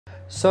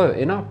So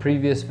in our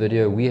previous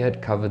video we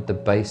had covered the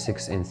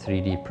basics in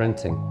 3D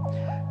printing.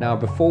 Now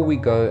before we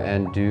go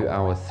and do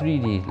our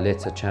 3D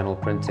letter channel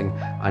printing,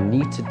 I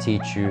need to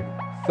teach you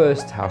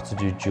first how to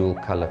do dual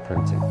color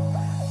printing.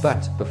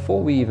 But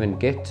before we even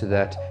get to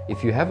that,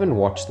 if you haven't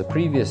watched the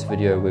previous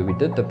video where we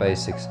did the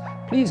basics,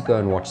 please go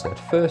and watch that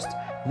first,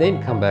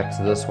 then come back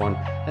to this one,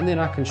 and then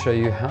I can show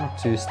you how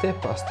to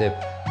step by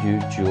step do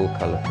dual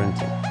color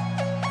printing.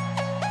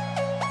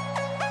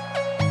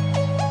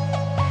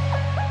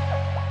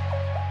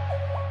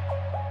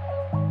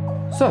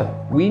 So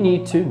we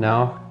need to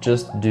now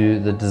just do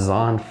the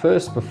design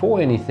first before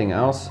anything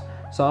else.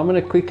 So I'm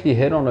going to quickly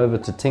head on over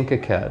to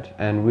Tinkercad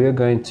and we're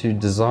going to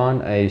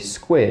design a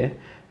square,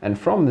 and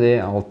from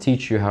there I'll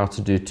teach you how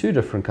to do two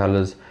different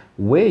colors,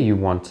 where you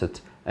want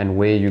it and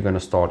where you're going to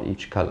start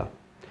each color.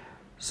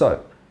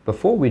 So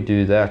before we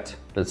do that,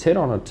 let's head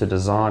on to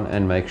design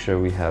and make sure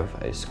we have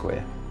a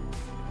square.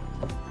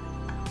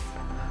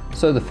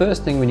 So the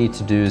first thing we need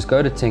to do is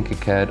go to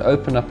Tinkercad,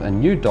 open up a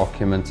new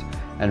document,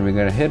 and we're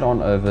going to head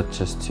on over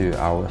just to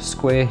our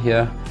square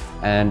here,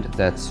 and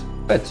that's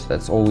it.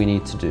 That's all we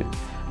need to do.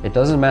 It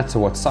doesn't matter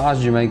what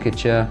size you make it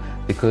here,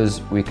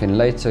 because we can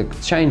later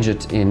change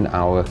it in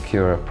our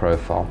Cura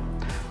profile.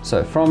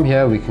 So from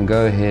here we can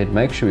go ahead,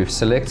 make sure we've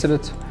selected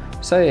it,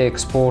 say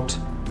export,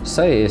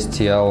 say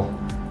STL,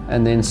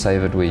 and then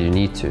save it where you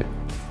need to.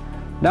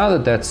 Now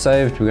that that's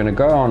saved, we're going to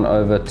go on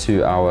over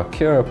to our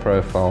Cura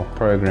profile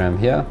program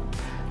here.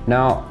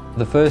 Now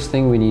the first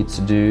thing we need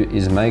to do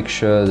is make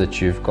sure that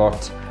you've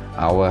got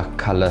our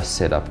color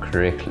set up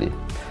correctly.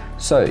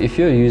 So if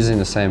you're using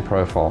the same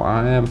profile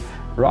I am,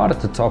 right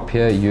at the top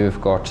here you've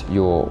got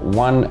your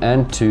 1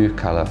 and 2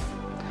 color.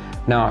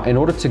 Now in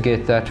order to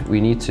get that, we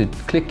need to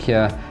click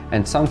here,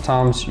 and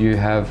sometimes you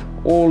have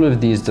all of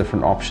these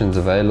different options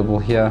available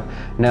here.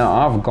 Now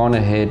I've gone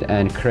ahead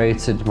and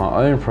created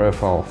my own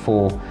profile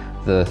for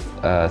the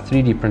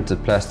 3D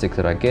printed plastic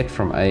that I get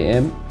from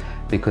AM,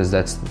 because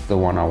that's the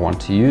one I want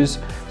to use.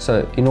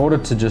 So in order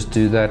to just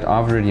do that,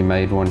 I've already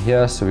made one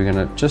here, so we're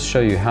going to just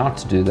show you how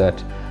to do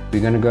that.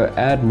 We're going to go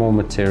add more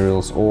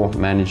materials or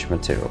manage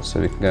materials. So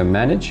we can go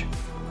manage.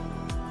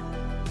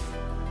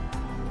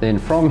 Then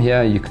from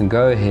here you can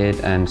go ahead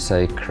and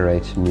say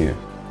create new.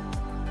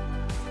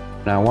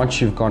 Now once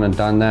you've gone and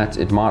done that,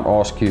 it might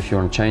ask you if you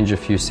want to change a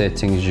few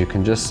settings. You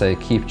can just say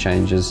keep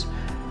changes,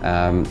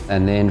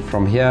 and then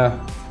from here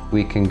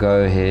we can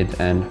go ahead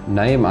and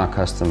name our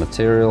custom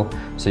material.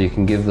 So you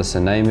can give this a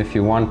name if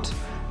you want.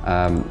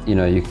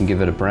 You can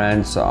give it a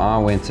brand. So I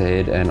went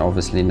ahead and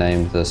obviously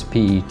named this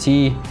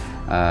PET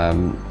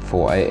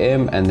for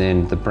AM, and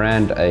then the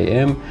brand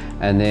AM,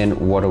 and then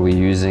what are we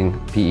using,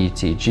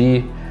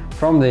 PETG.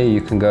 From there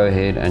you can go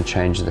ahead and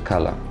change the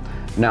color.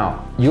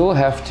 Now you'll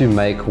have to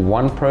make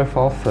one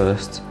profile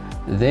first,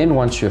 then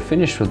once you're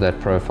finished with that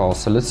profile,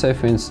 so let's say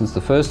for instance the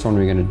first one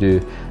we're going to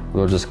do,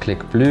 we'll just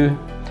click blue.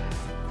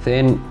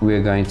 Then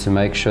we're going to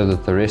make sure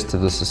that the rest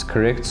of this is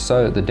correct.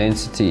 So the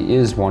density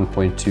is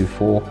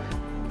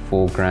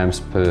 1.244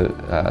 grams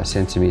per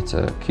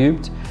centimeter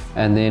cubed,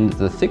 and then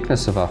the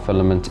thickness of our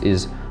filament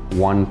is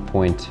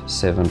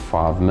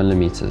 1.75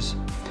 millimeters.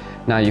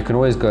 Now you can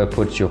always go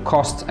put your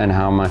cost and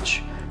how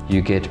much you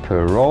get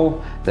per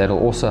roll. That'll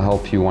also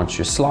help you once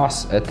you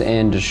slice. At the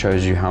end it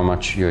shows you how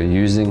much you're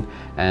using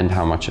and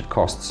how much it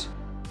costs.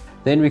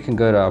 Then we can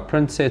go to our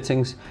print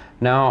settings.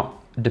 Now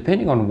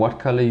depending on what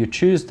color you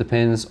choose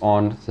depends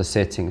on the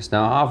settings.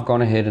 Now I've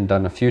gone ahead and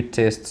done a few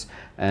tests,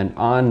 and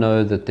I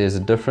know that there's a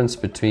difference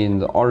between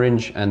the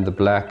orange and the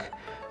black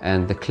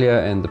and the clear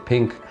and the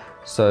pink.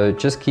 So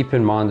just keep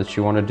in mind that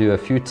you want to do a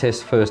few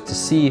tests first to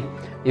see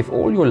if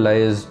all your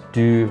layers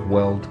do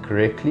weld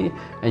correctly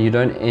and you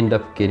don't end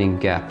up getting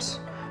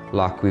gaps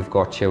like we've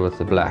got here with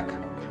the black.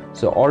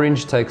 So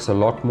orange takes a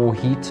lot more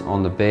heat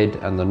on the bed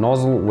and the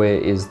nozzle,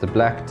 whereas the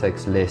black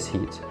takes less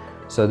heat.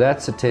 So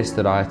that's a test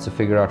that I had to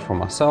figure out for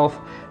myself,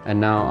 and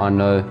now I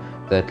know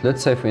that,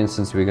 let's say for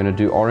instance we're going to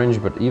do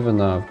orange, but even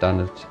though I've done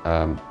it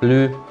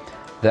blue,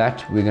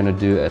 that we're going to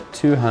do at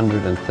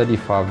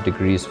 235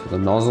 degrees for the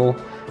nozzle,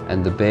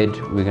 and the bed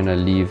we're going to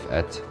leave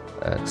at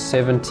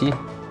 70.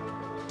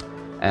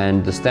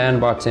 And the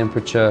standby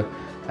temperature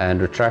and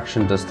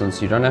retraction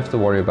distance, you don't have to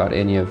worry about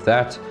any of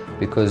that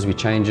because we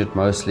change it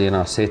mostly in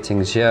our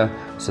settings here,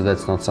 so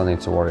that's not something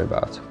to worry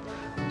about.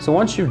 So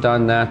once you've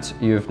done that,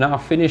 you've now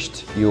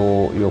finished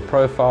your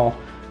profile.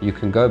 You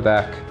can go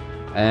back,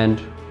 and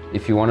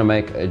if you want to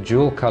make a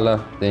dual color,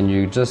 then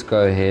you just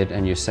go ahead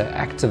and you say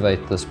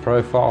activate this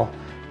profile.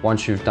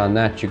 Once you've done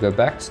that, you go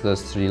back to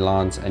those 3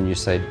 lines and you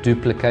say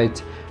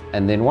duplicate,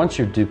 and then once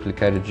you've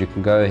duplicated, you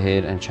can go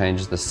ahead and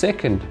change the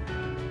second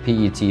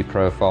PET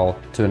profile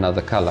to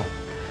another color.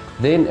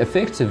 Then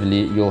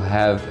effectively you'll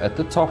have at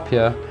the top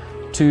here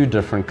 2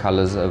 different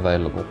colors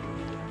available,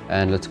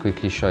 and let's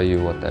quickly show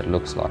you what that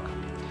looks like.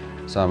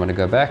 So I'm going to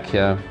go back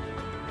here,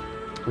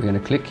 we're going to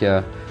click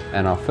here,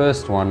 and our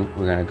first one,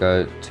 we're going to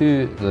go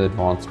to the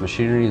advanced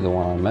machinery, the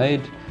one I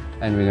made,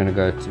 and we're going to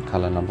go to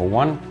color number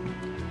 1,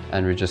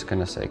 and we're just going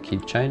to say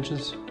keep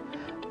changes.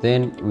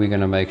 Then we're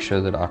going to make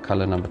sure that our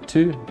color number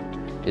 2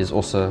 is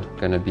also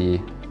going to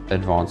be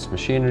advanced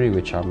machinery,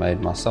 which I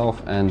made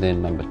myself, and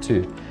then number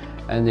 2.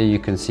 And there you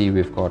can see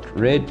we've got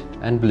red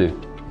and blue.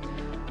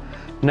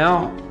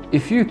 Now,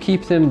 if you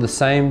keep them the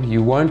same,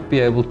 you won't be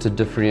able to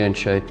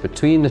differentiate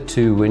between the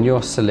two when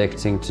you're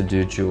selecting to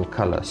do dual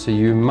color. So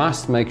you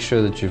must make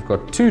sure that you've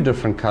got 2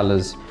 different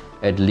colors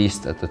at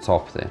least at the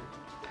top there.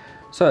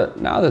 So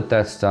now that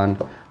that's done,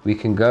 we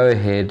can go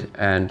ahead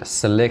and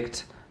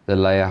select the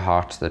layer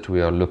height that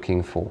we are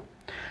looking for.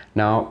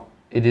 Now,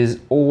 it is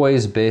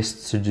always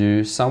best to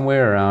do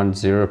somewhere around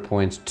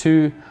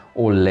 0.2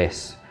 or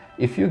less.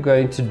 If you're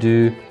going to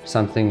do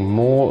something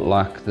more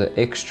like the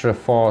extra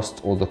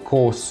fast or the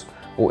coarse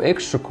or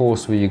extra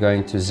coarse where you're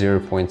going to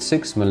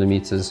 0.6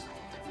 millimeters,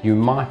 you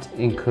might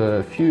incur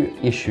a few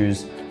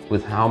issues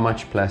with how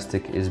much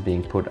plastic is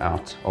being put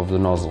out of the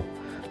nozzle.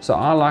 So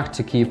I like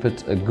to keep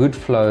it a good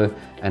flow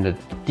and a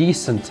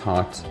decent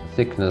height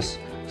thickness.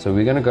 So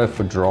we're going to go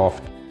for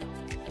draft.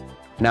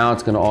 Now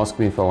it's going to ask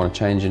me if I want to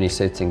change any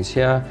settings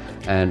here,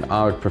 and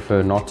I would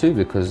prefer not to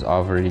because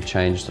I've already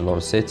changed a lot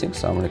of settings,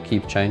 so I'm going to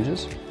keep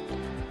changes.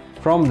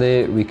 From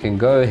there we can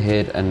go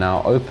ahead and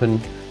now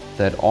open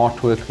that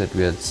artwork that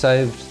we had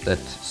saved, that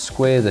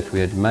square that we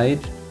had made.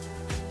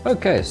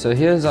 Okay, so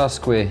here's our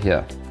square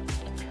here.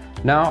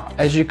 Now,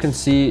 as you can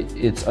see,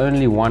 it's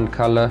only one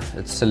color.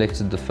 It's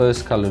selected the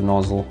first color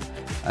nozzle,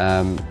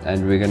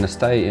 and we're going to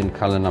stay in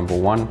color number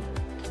 1.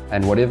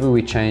 And whatever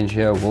we change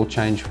here will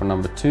change for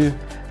number 2.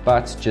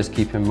 But just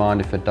keep in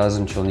mind, if it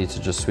doesn't, you'll need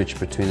to just switch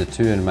between the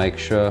 2 and make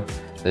sure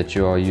that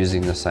you are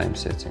using the same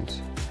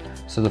settings.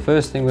 So the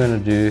first thing we're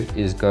going to do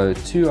is go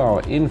to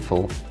our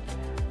infill,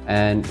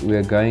 and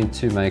we're going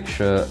to make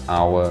sure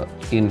our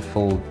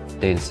infill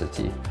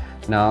density.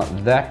 Now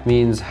that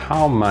means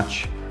how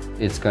much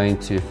it's going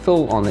to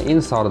fill on the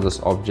inside of this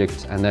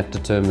object, and that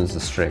determines the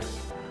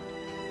strength.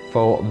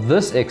 For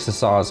this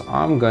exercise,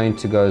 I'm going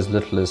to go as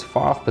little as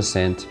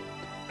 5%,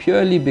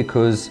 purely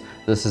because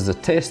this is a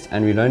test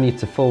and we don't need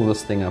to fill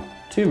this thing up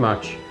too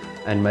much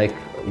and make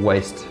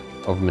waste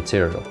of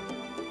material.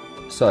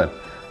 So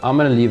I'm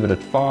going to leave it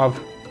at 5,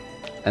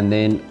 and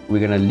then we're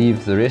going to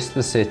leave the rest of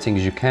the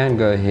settings. You can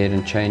go ahead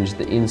and change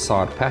the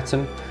inside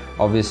pattern.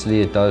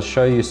 Obviously it does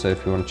show you, so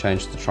if you want to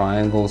change the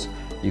triangles,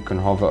 you can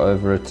hover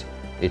over it.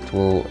 It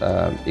will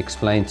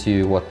explain to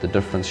you what the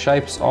different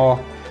shapes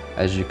are.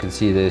 As you can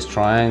see, there's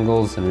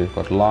triangles, and we've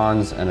got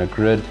lines and a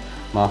grid.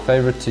 My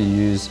favorite to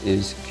use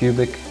is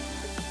cubic.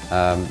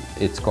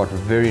 It's got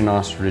very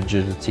nice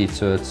rigidity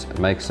to it. It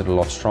makes it a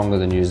lot stronger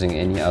than using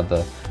any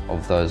other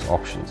of those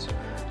options.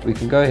 We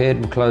can go ahead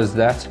and close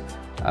that.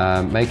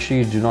 Make sure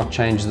you do not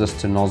change this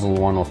to nozzle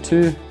 1 or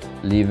 2.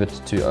 Leave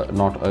it to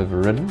not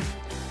overridden.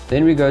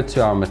 Then we go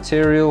to our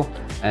material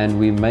and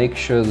we make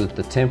sure that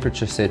the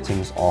temperature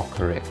settings are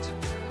correct.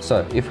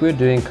 So if we're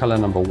doing color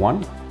number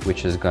 1,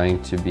 which is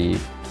going to be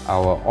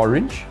our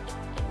orange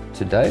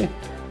today,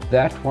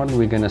 that one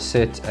we're going to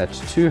set at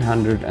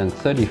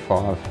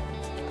 235,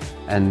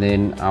 and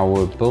then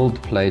our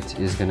build plate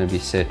is going to be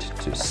set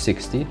to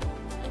 60.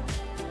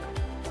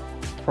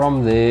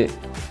 From there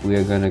we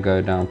are going to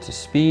go down to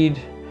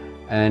speed,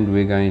 and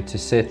we're going to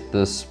set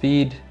the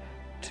speed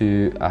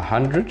to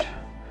 100.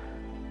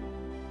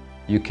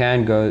 You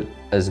can go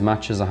as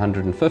much as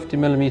 150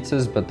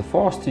 millimeters, but the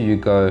faster you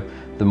go,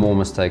 the more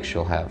mistakes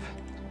you'll have.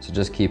 So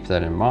just keep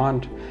that in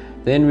mind.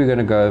 Then we're going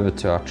to go over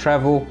to our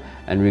travel,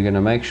 and we're going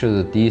to make sure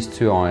that these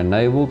 2 are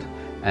enabled,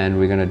 and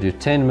we're going to do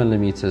 10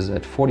 millimeters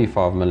at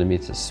 45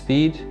 millimeters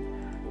speed,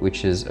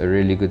 which is a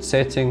really good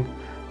setting.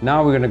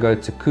 Now we're going to go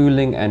to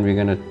cooling, and we're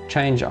going to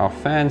change our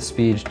fan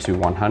speed to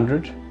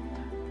 100.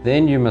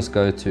 Then you must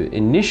go to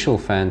initial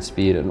fan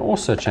speed and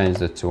also change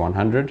that to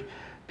 100,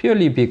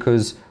 purely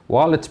because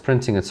while it's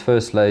printing its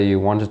first layer, you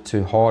want it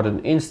to harden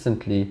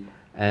instantly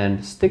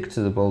and stick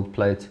to the build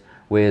plate.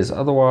 Whereas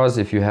otherwise,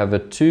 if you have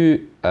it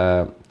too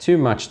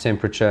much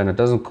temperature and it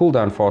doesn't cool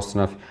down fast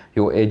enough,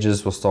 your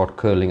edges will start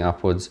curling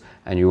upwards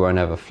and you won't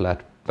have a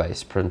flat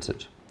base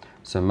printed.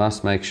 So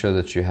must make sure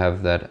that you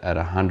have that at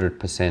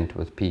 100%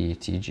 with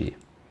PETG.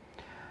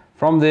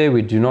 From there,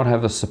 we do not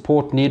have a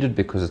support needed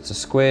because it's a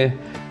square,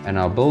 and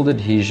our build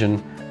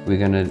adhesion, we're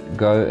going to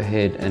go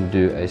ahead and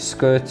do a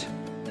skirt,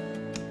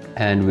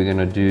 and we're going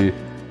to do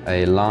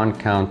a line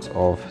count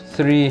of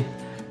 3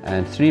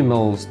 and 3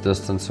 mils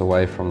distance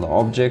away from the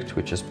object,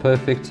 which is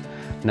perfect.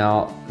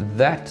 Now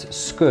that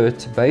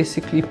skirt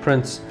basically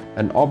prints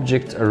an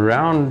object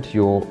around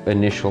your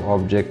initial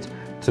object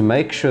to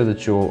make sure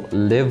that your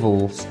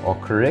levels are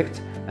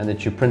correct and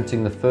that you're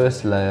printing the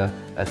first layer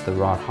at the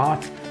right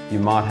height. You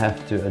might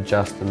have to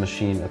adjust the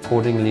machine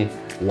accordingly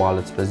while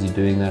it's busy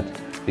doing that,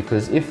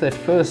 because if that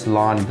first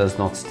line does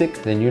not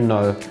stick, then you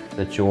know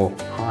that your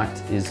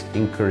height is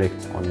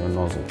incorrect on your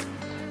nozzle,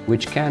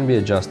 which can be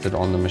adjusted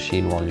on the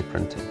machine while you're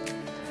printing.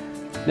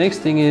 Next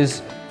thing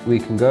is we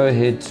can go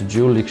ahead to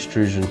dual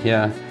extrusion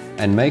here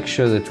and make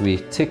sure that we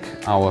tick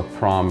our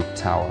prime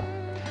tower.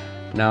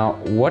 Now,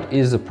 what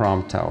is a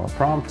prime tower? A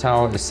prime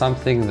tower is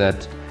something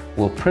that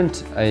will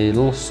print a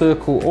little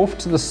circle off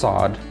to the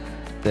side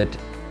that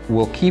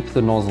will keep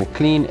the nozzle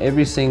clean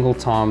every single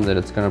time that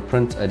it's going to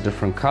print a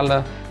different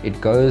color. It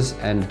goes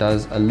and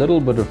does a little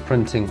bit of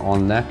printing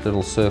on that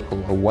little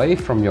circle away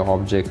from your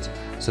object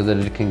so that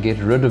it can get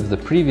rid of the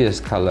previous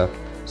color,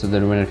 so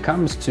that when it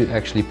comes to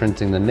actually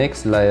printing the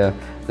next layer,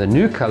 the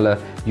new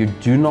color, you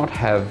do not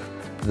have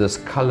this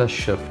color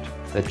shift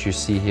that you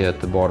see here at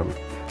the bottom,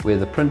 where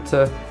the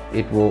printer,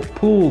 it will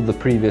pull the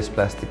previous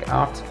plastic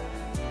out,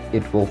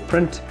 it will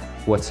print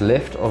what's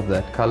left of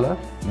that color,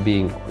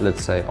 being,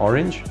 let's say,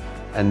 orange,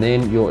 and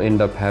then you'll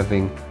end up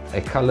having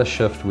a color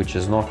shift, which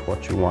is not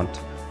what you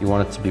want. You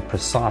want it to be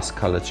precise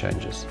color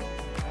changes.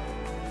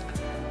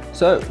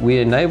 So we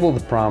enable the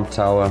prime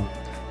tower,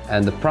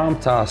 and the prime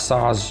tower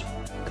size,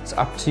 it's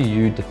up to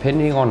you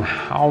depending on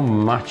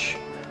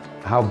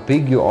how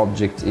big your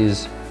object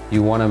is.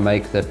 You want to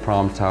make that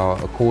prime tower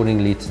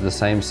accordingly to the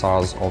same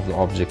size of the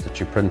object that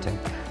you're printing.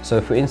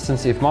 So for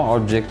instance, if my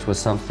object was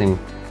something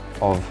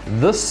of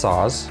this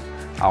size,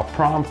 our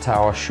prime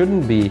tower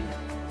shouldn't be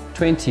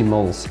 20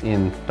 mils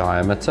in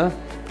diameter.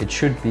 It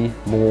should be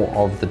more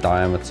of the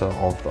diameter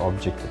of the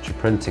object that you're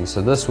printing.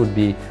 So this would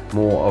be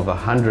more of a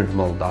 100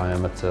 mil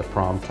diameter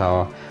prime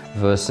tower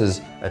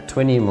versus a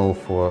 20 mil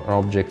for an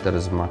object that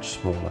is much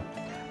smaller.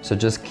 So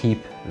just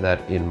keep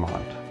that in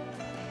mind.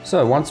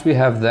 So once we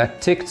have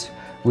that ticked,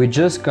 we're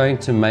just going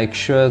to make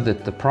sure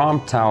that the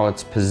prime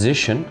tower's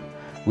position,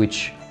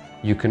 which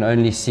you can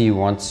only see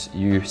once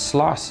you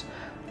slice,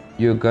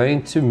 you're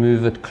going to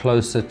move it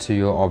closer to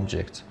your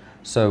object.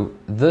 So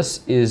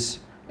this is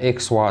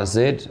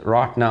XYZ.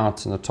 Right now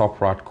it's in the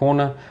top right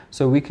corner.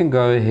 So we can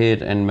go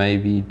ahead and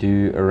maybe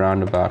do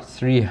around about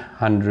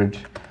 300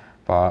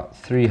 by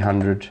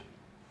 300.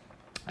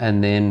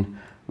 And then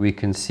we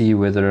can see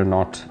whether or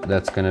not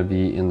that's going to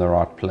be in the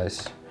right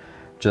place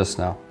just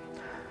now.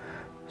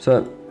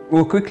 So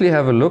we'll quickly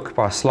have a look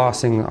by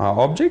slicing our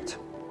object.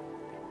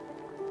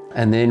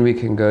 And then we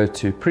can go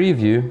to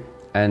preview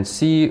and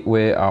see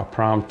where our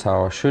prime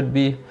tower should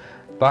be.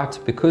 But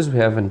because we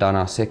haven't done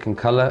our second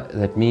color,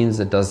 that means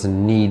it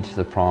doesn't need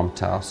the prime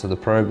tower. So the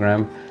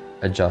program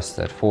adjusts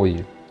that for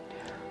you.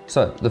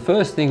 So the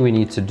first thing we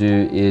need to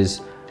do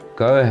is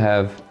go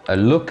have a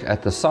look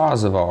at the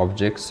size of our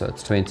object. So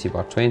it's 20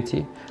 by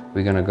 20.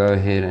 We're going to go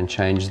ahead and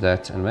change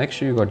that and make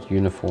sure you've got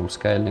uniform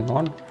scaling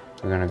on.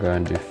 We're going to go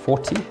and do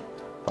 40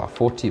 by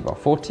 40 by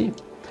 40,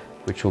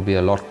 which will be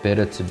a lot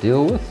better to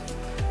deal with.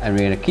 And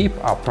we're going to keep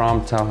our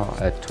prime tower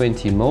at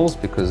 20 mils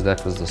because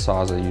that was the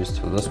size I used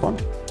for this one.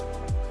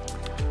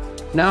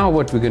 Now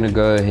what we're going to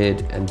go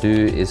ahead and do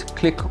is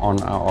click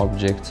on our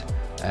object,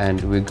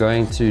 and we're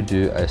going to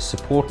do a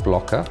support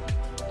blocker,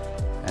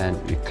 and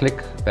we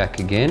click back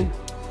again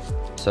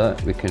so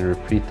we can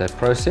repeat that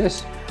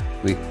process.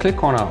 We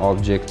click on our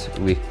object,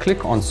 we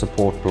click on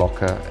support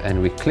blocker,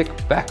 and we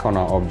click back on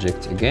our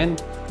object again,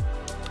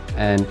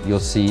 and you'll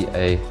see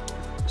a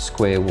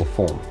square will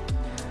form.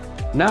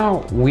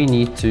 Now we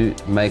need to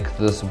make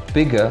this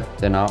bigger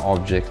than our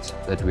object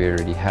that we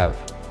already have.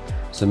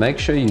 So make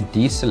sure you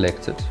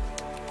deselect it.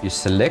 You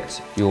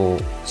select your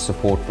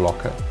support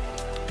blocker.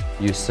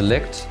 You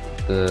select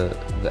the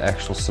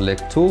actual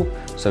select tool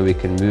so we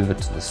can move it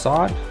to the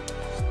side.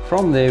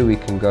 From there we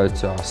can go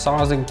to our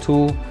sizing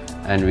tool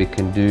and we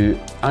can do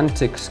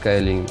untick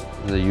scaling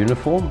the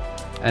uniform,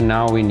 and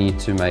now we need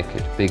to make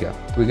it bigger.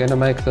 We're going to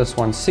make this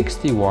one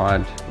 60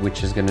 wide,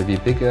 which is going to be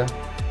bigger,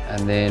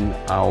 and then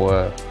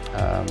our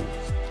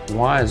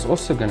Y is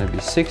also going to be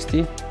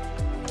 60.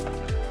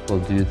 We'll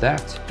do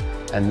that,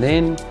 and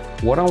then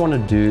what I want to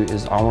do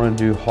is I want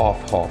to do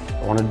half-half.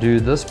 I want to do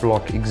this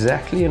block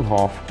exactly in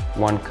half,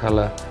 one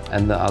color,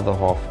 and the other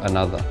half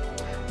another.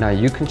 Now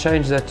you can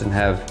change that and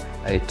have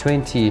a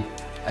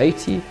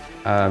 20-80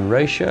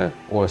 ratio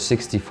or a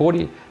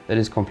 60-40. That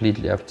is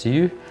completely up to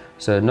you.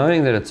 So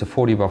knowing that it's a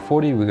 40 by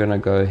 40, we're going to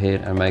go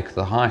ahead and make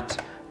the height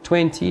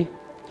 20.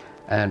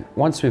 And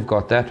once we've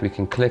got that, we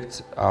can click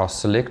our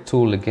select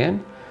tool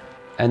again.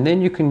 And then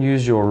you can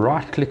use your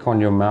right click on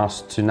your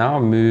mouse to now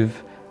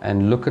move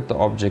and look at the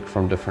object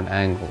from different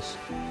angles.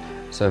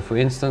 So for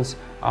instance,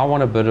 I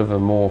want a bit of a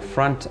more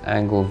front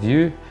angle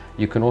view.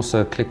 You can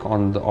also click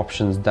on the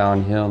options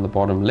down here on the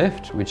bottom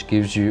left, which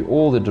gives you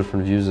all the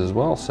different views as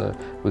well. So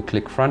we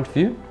click front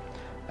view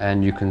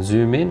and you can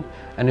zoom in.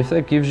 And if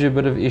that gives you a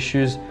bit of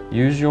issues,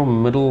 use your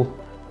middle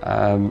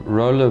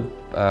roller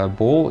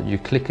ball. You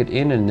click it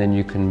in and then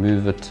you can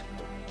move it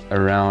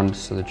around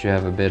so that you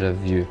have a better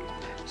view.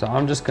 So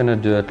I'm just going to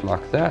do it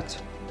like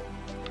that.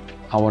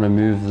 I want to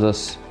move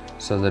this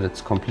so that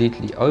it's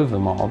completely over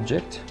my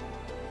object,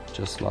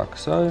 just like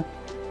so.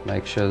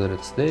 Make sure that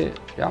it's there.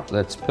 Yeah,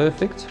 that's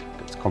perfect.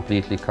 It's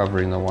completely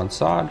covering the one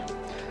side.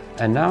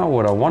 And now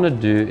what I want to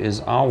do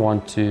is I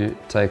want to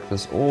take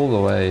this all the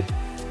way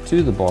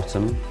to the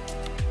bottom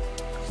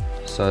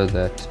so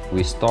that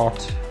we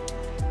start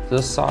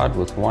this side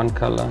with one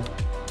color.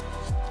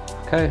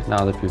 Okay,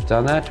 now that we've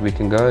done that, we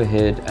can go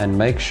ahead and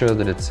make sure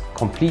that it's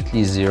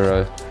completely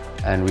zero,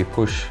 and we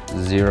push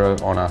 0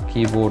 on our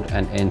keyboard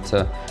and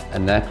enter,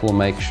 and that will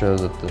make sure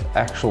that the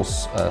actual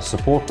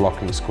support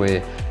blocking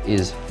square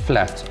is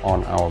flat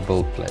on our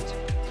build plate.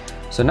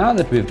 So now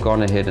that we've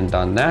gone ahead and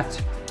done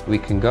that, we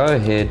can go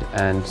ahead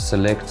and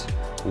select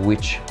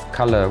which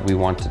color we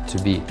want it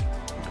to be.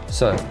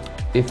 So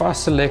if I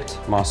select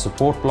my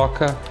support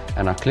blocker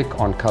and I click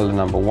on color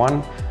number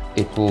 1,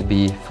 it will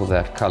be for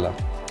that color.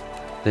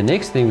 The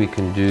next thing we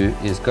can do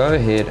is go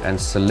ahead and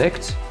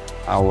select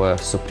our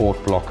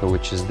support blocker,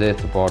 which is there at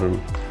the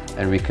bottom,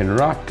 and we can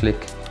right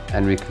click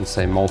and we can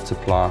say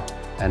multiply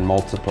and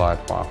multiply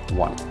it by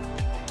 1.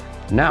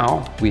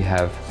 Now we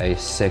have a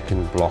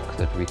second block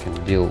that we can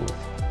deal with.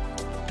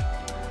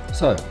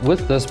 So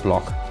with this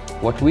block,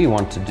 what we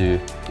want to do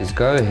is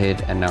go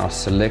ahead and now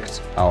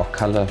select our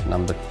color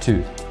number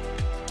 2,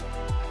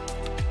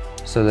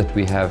 so that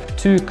we have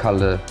 2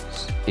 colors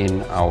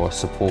in our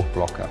support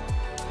blocker.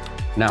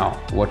 Now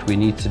what we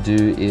need to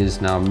do is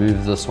now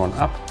move this one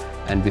up,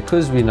 and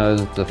because we know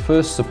that the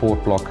first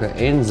support blocker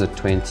ends at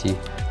 20,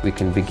 we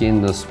can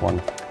begin this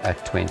one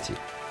at 20.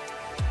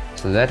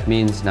 So that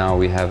means now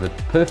we have it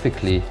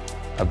perfectly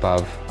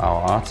above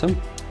our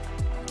item,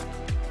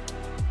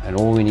 and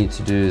all we need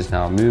to do is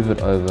now move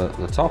it over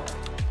the top,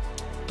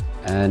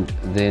 and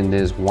then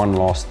there's one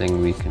last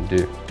thing we can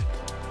do.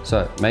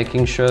 So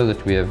making sure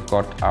that we have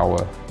got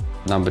our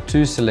number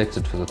 2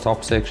 selected for the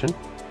top section,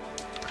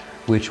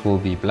 which will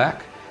be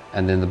black,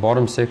 and then the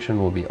bottom section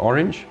will be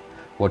orange.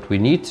 What we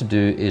need to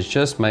do is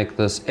just make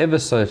this ever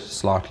so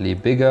slightly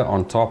bigger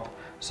on top,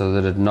 so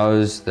that it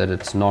knows that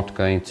it's not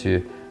going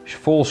to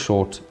fall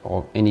short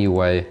of any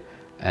way.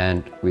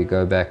 And we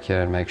go back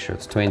here and make sure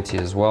it's 20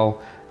 as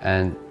well,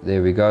 and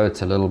there we go,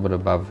 it's a little bit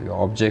above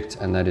your object,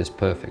 and that is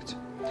perfect.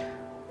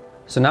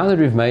 So now that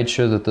we've made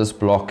sure that this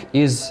block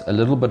is a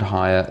little bit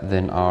higher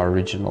than our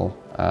original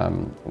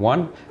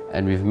one,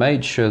 and we've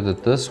made sure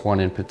that this one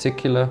in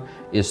particular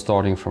is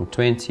starting from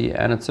 20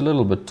 and it's a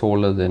little bit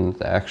taller than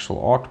the actual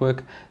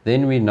artwork,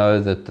 then we know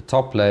that the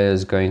top layer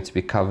is going to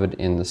be covered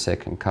in the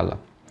second color.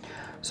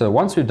 So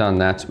once we've done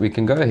that, we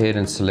can go ahead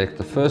and select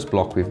the first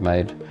block we've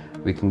made.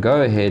 We can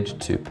go ahead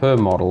to per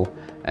model,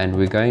 and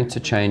we're going to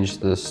change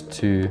this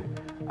to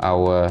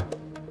our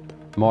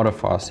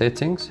modify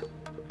settings,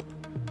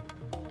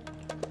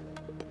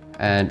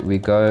 and we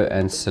go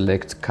and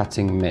select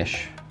cutting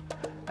mesh.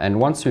 And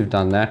once we've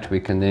done that, we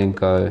can then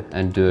go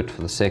and do it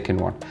for the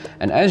second one.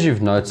 And as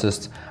you've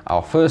noticed,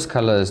 our first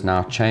color is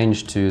now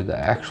changed to the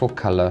actual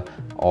color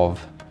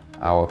of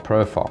our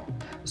profile.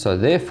 So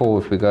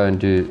therefore, if we go and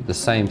do the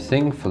same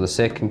thing for the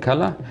second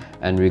color,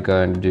 and we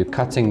go and do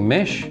cutting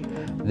mesh,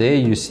 there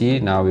you see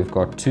now we've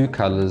got 2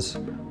 colors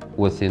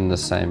within the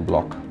same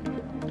block.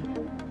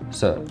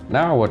 So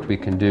now what we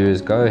can do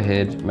is go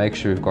ahead, make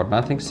sure we've got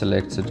nothing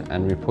selected,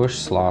 and we push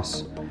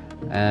slice.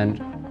 And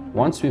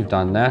once we've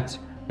done that,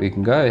 we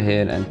can go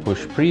ahead and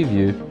push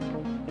preview,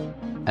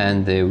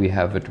 and there we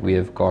have it. We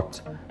have got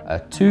a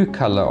 2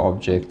 color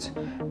object,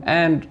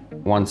 and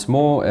once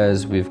more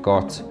as we've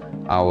got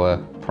our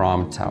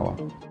prime tower.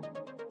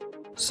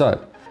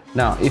 So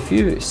now if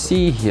you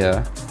see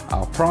here,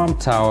 our prime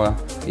tower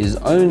is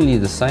only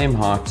the same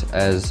height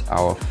as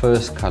our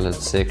first colored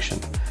section.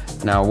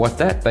 Now what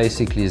that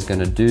basically is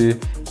going to do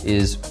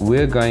is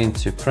we're going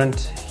to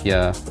print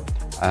here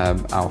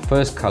our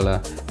first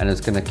color, and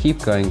it's going to keep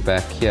going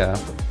back here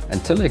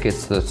until it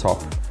gets to the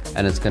top,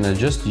 and it's going to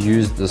just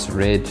use this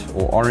red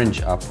or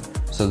orange up,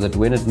 so that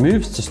when it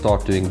moves to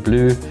start doing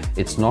blue,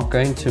 it's not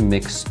going to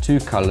mix 2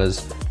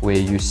 colors where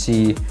you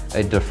see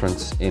a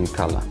difference in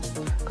color,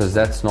 because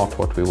that's not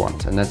what we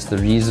want, and that's the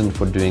reason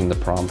for doing the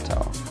prime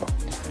tower.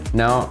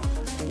 Now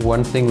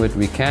one thing that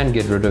we can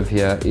get rid of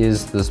here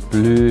is this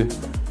blue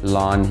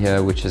line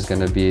here, which is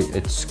going to be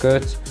its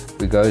skirt.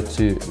 We go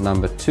to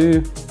number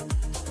 2,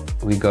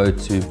 we go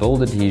to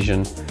build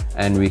adhesion,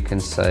 and we can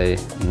say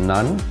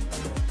none,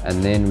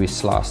 and then we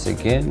slice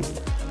again,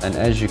 and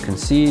as you can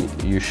see,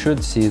 you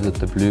should see that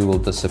the blue will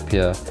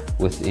disappear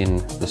within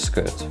the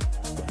skirt.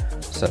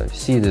 So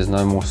see, there's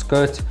no more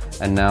skirt,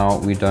 and now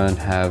we don't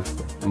have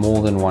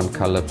more than 1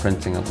 color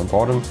printing at the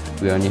bottom.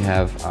 We only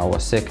have our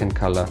second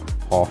color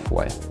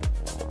halfway.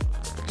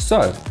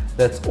 So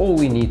that's all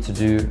we need to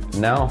do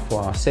now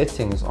for our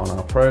settings on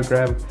our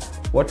program.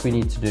 What we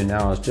need to do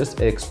now is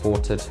just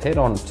export it, head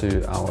on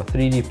to our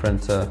 3D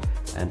printer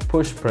and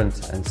push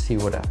print and see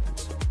what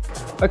happens.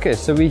 Okay,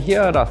 so we're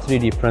here at our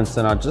 3D printer,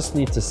 and I just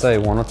need to say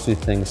 1 or 2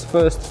 things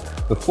first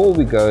before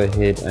we go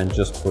ahead and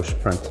just push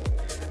print.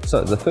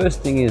 So the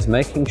first thing is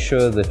making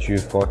sure that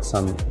you've got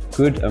some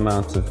good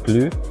amount of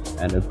glue,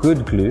 and a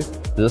good glue.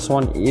 This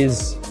one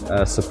is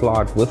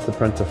supplied with the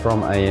printer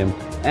from AM,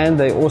 and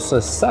they also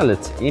sell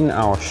it in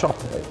our shop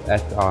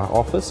at our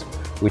office,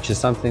 which is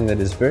something that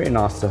is very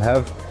nice to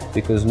have,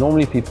 because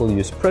normally people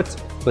use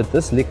Prit, but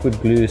this liquid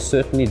glue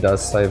certainly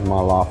does save my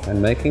life,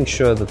 and making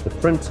sure that the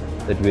print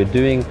that we're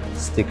doing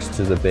sticks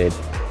to the bed.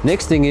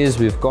 Next thing is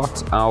we've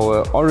got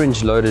our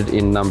orange loaded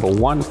in number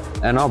 1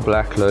 and our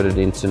black loaded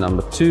into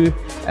number 2,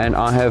 and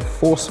I have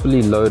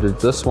forcefully loaded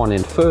this one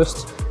in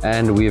first,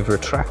 and we've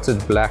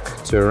retracted black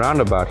to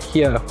around about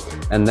here,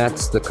 and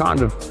that's the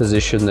kind of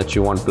position that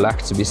you want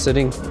black to be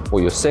sitting,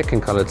 or your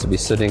second color to be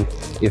sitting,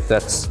 if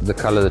that's the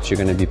color that you're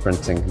going to be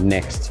printing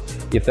next.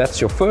 If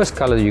that's your first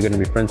color you're going to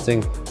be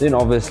printing, then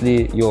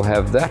obviously you'll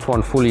have that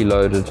one fully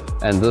loaded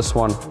and this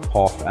one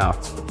half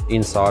out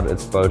inside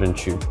its Bowden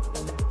tube.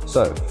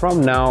 So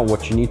from now,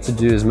 what you need to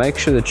do is make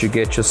sure that you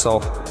get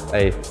yourself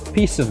a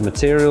piece of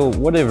material,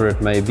 whatever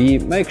it may be.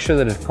 Make sure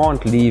that it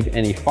can't leave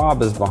any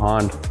fibers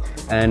behind.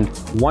 And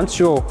once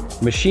your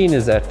machine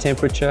is at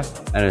temperature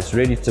and it's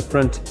ready to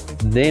print,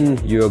 then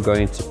you're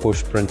going to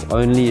push print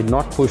only,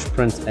 not push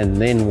print and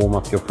then warm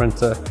up your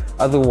printer.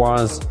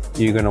 Otherwise,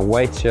 you're going to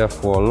wait here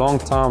for a long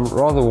time.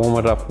 Rather warm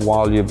it up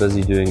while you're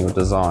busy doing your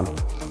design.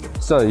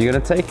 So you're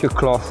going to take your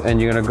cloth and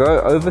you're going to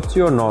go over to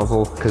your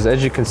nozzle, because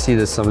as you can see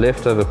there's some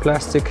leftover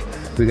plastic.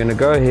 We're going to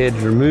go ahead,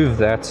 remove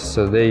that.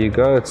 So there you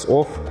go, it's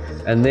off.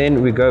 And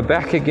then we go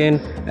back again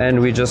and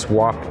we just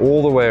wipe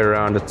all the way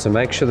around it to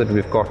make sure that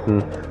we've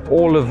gotten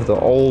all of the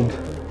old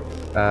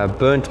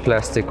burnt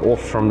plastic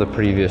off from the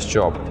previous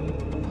job.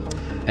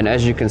 And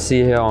as you can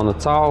see here on the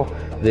towel,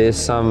 there's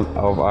some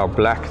of our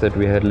black that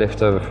we had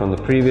left over from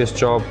the previous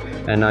job,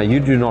 and now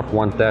you do not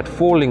want that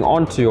falling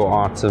onto your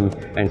item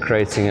and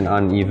creating an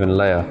uneven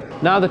layer.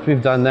 Now that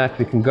we've done that,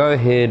 we can go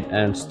ahead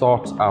and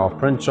start our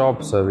print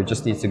job. So we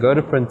just need to go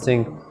to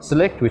printing,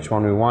 select which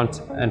one we want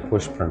and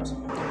push print.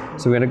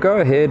 So we're going to go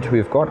ahead,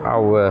 we've got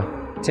our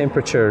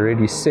temperature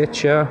already set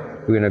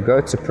here. We're going to go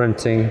to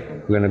printing,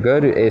 we're going to go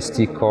to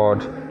SD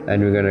card,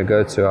 and we're going to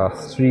go to our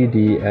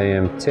 3D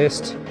AM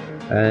test,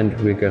 and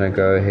we're going to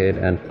go ahead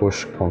and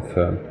push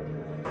confirm.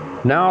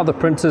 Now the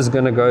printer is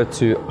going to go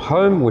to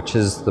home, which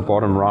is the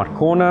bottom right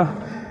corner,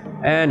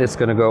 and it's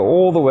going to go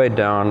all the way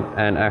down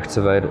and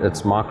activate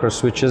its micro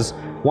switches.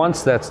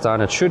 Once that's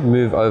done, it should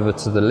move over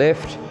to the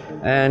left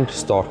and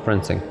start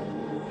printing.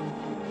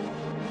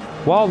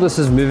 While this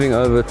is moving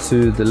over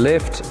to the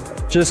left,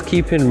 just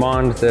keep in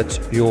mind that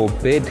your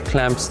bed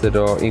clamps that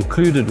are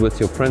included with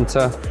your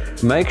printer,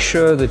 make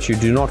sure that you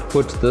do not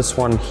put this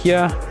one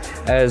here,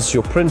 as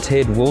your print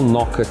head will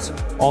knock it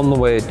on the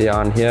way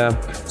down here.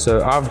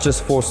 So I've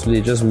just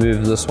forcibly just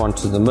moved this one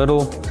to the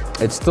middle.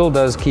 It still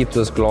does keep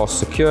this glass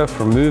secure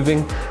from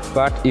moving,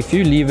 but if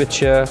you leave it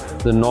here,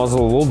 the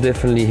nozzle will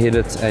definitely hit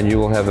it and you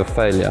will have a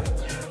failure.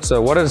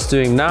 So what it's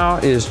doing now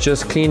is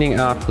just cleaning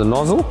out the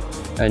nozzle,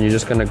 and you're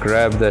just going to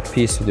grab that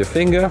piece with your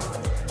finger,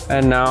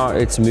 and now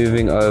it's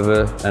moving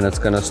over and it's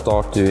going to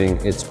start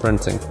doing its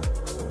printing.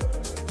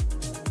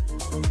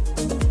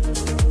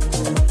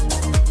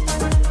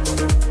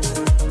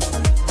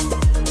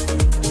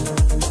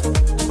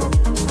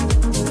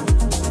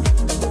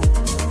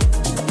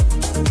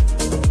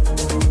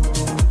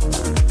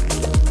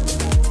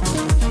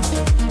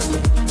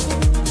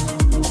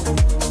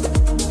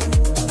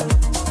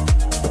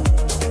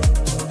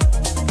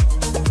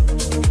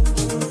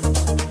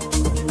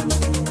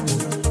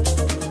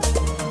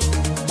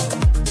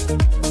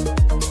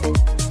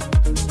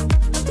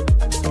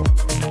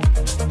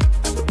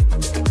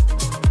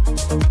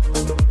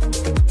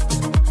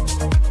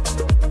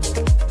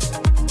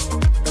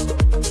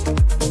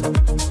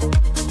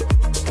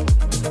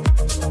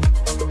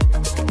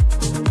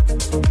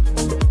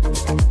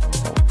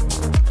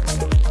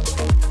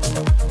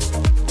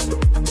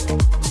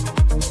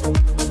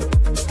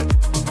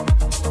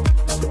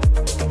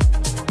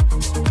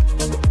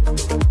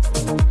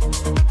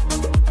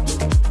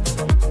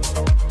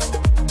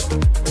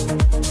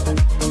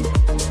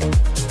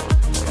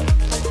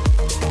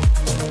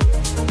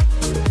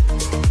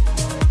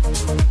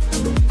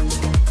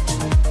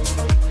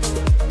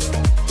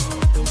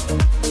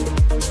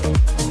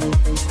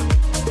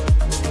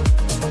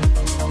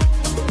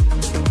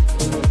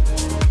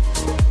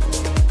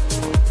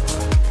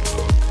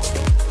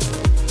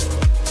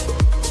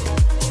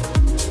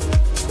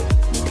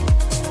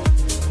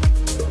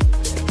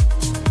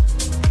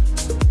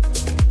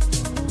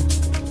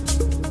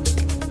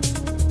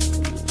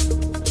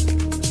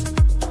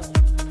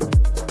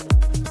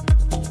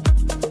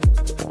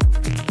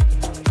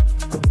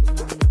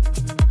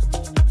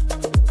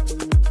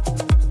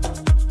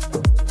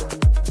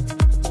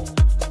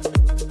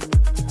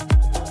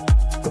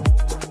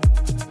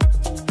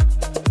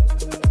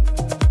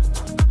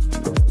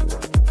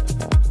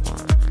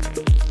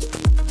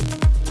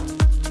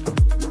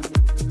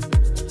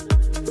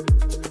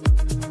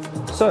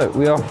 So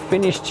we are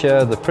finished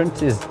here, the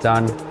print is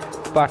done,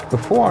 but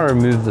before I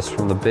remove this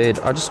from the bed,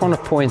 I just want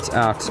to point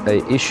out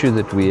an issue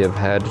that we have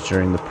had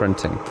during the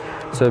printing.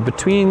 So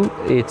between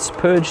its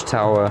purge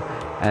tower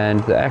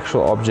and the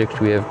actual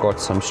object, we have got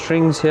some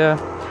strings here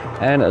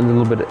and a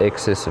little bit of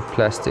excess of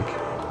plastic.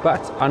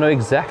 But I know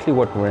exactly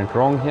what went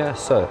wrong here,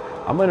 so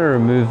I'm going to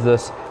remove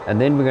this and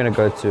then we're going to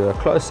go to a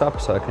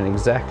close-up so I can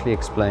exactly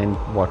explain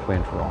what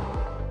went wrong.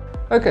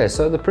 Okay,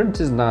 so the print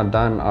is now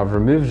done. I've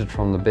removed it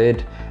from the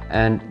bed,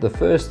 and the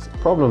first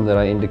problem that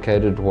I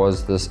indicated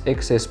was this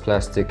excess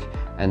plastic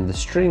and the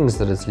strings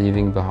that it's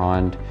leaving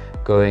behind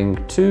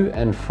going to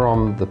and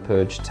from the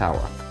purge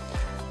tower.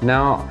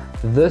 Now,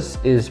 this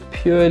is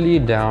purely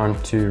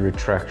down to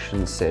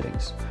retraction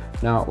settings.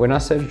 Now, when I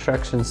say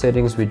retraction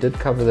settings, we did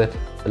cover that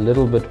a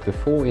little bit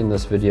before in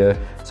this video,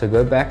 so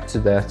go back to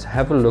that,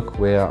 have a look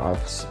where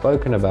I've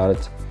spoken about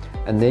it,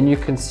 and then you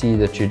can see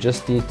that you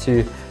just need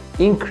to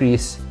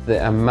increase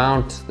the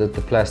amount that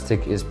the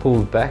plastic is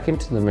pulled back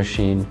into the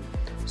machine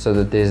so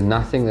that there's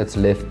nothing that's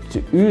left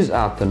to ooze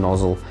out the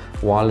nozzle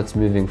while it's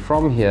moving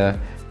from here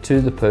to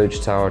the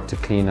purge tower to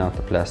clean out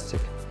the plastic.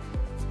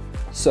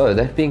 So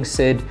that being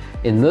said,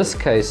 in this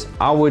case,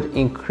 I would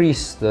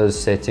increase those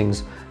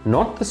settings,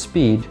 not the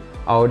speed,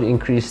 I would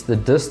increase the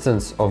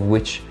distance of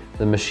which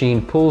the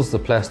machine pulls the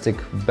plastic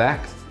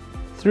back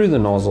through the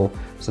nozzle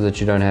so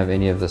that you don't have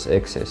any of this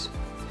excess.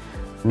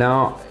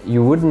 Now,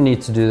 you wouldn't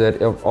need to do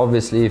that,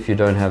 obviously, if you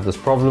don't have this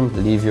problem.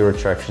 Leave your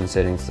retraction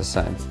settings the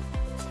same.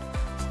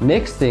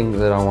 Next thing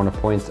that I want to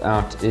point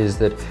out is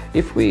that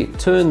if we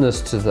turn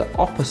this to the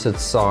opposite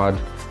side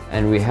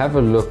and we have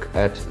a look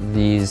at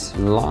these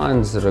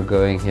lines that are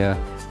going here,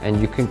 and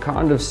you can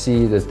kind of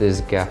see that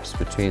there's gaps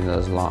between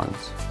those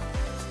lines.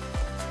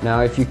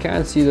 Now, if you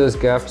can see those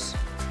gaps,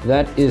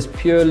 that is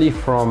purely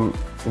from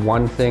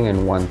one thing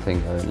and one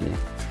thing only.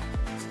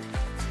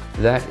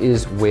 That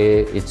is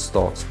where it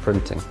starts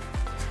printing.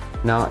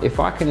 Now,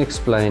 if I can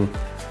explain,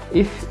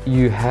 if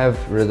you have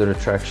the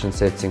retraction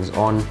settings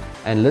on,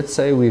 and let's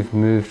say we've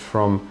moved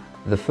from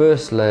the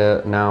first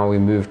layer, now we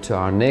move to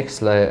our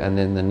next layer, and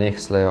then the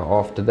next layer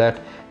after that,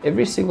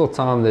 every single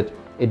time that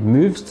it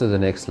moves to the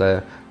next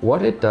layer,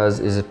 what it does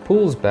is it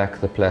pulls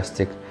back the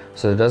plastic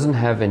so it doesn't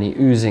have any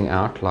oozing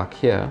out like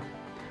here,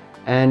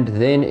 and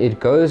then it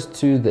goes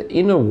to the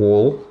inner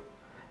wall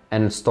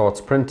and it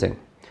starts printing.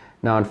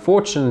 Now,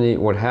 unfortunately,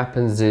 what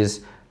happens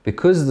is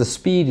because the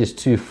speed is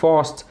too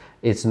fast,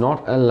 it's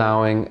not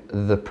allowing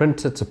the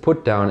printer to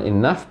put down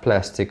enough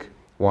plastic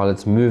while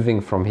it's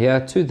moving from here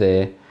to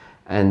there,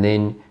 and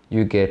then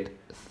you get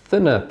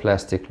thinner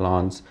plastic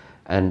lines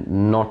and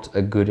not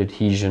a good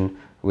adhesion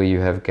where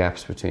you have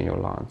gaps between your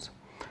lines.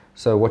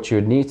 So what you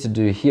would need to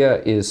do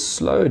here is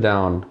slow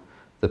down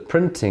the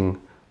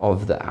printing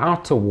of the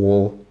outer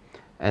wall,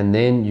 and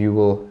then you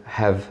will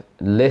have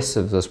less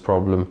of this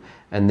problem,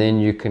 and then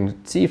you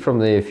can see from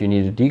there if you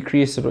need to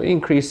decrease it or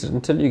increase it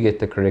until you get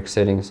the correct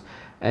settings.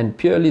 And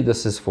purely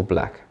this is for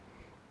black.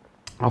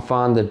 I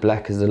find that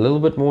black is a little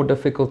bit more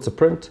difficult to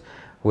print,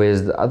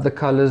 whereas the other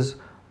colors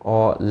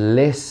are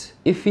less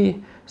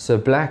iffy. So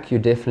black, you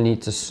definitely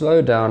need to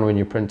slow down when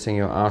you're printing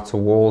your outer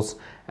walls,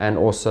 and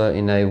also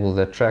enable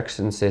the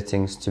traction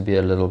settings to be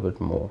a little bit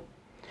more.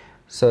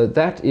 So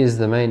that is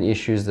the main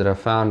issues that I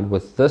found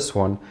with this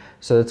one.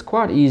 So it's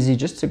quite easy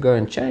just to go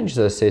and change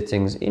those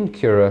settings in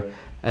Cura,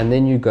 and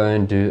then you go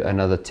and do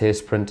another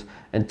test print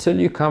until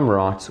you come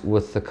right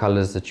with the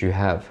colors that you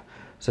have.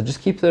 So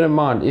just keep that in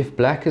mind. If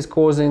black is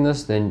causing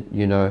this, then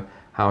you know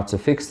how to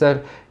fix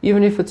that.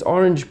 Even if it's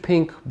orange,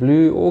 pink,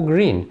 blue, or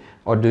green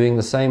are doing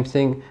the same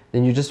thing,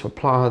 then you just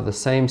apply the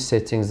same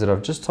settings that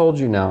I've just told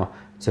you now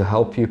to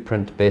help you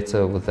print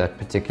better with that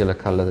particular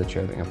color that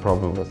you're having a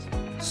problem with.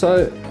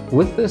 So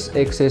with this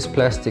excess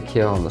plastic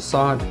here on the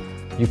side,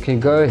 you can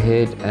go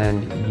ahead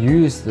and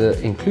use the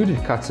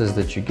included cutters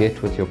that you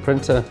get with your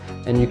printer,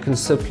 and you can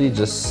simply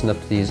just snip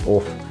these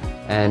off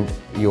and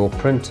your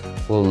print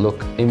will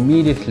look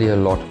immediately a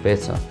lot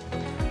better.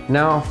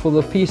 Now, for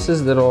the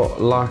pieces that are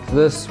like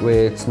this,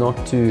 where it's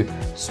not too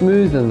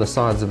smooth and the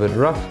sides a bit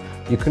rough,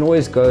 you can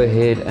always go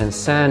ahead and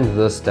sand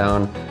this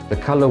down. The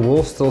color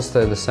will still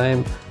stay the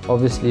same.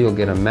 Obviously, you'll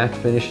get a matte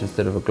finish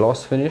instead of a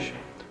gloss finish.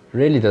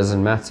 Really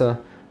doesn't matter,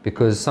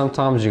 because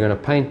sometimes you're going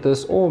to paint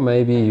this, or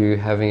maybe you're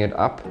having it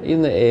up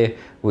in the air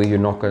where you're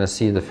not going to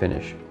see the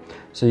finish.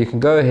 So you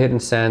can go ahead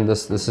and sand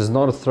this. This is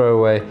not a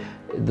throwaway.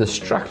 The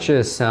structure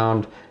is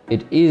sound.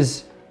 It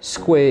is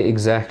square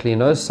exactly.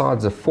 No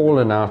sides have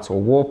fallen out or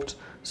warped.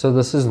 So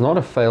this is not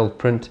a failed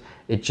print.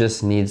 It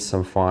just needs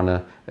some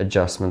finer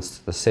adjustments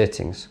to the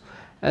settings.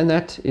 And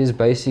that is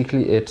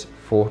basically it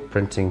for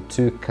printing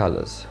two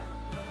colors.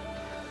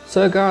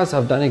 So guys,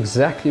 I've done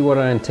exactly what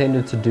I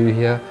intended to do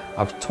here.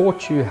 I've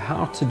taught you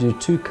how to do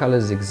two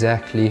colors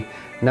exactly.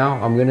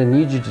 Now I'm going to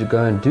need you to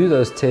go and do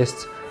those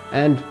tests,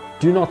 and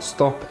do not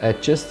stop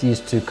at just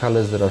these two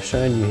colors that I've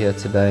shown you here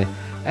today.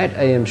 At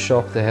AM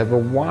Shop, they have a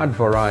wide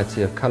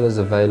variety of colors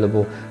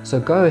available. So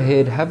go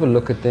ahead, have a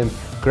look at them,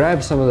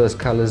 grab some of those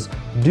colors,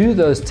 do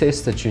those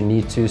tests that you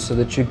need to so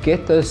that you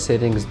get those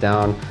settings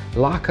down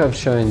like I've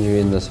shown you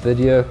in this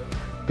video.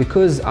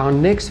 Because our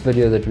next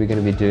video that we're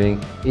going to be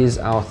doing is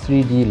our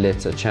 3D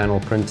letter channel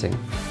printing.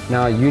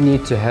 Now you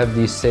need to have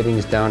these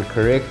settings down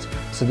correct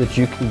so that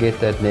you can get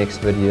that next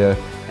video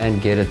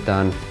and get it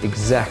done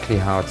exactly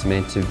how it's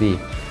meant to be.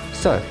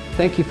 So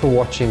thank you for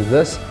watching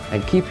this,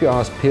 and keep your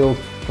eyes peeled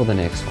for the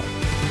next one.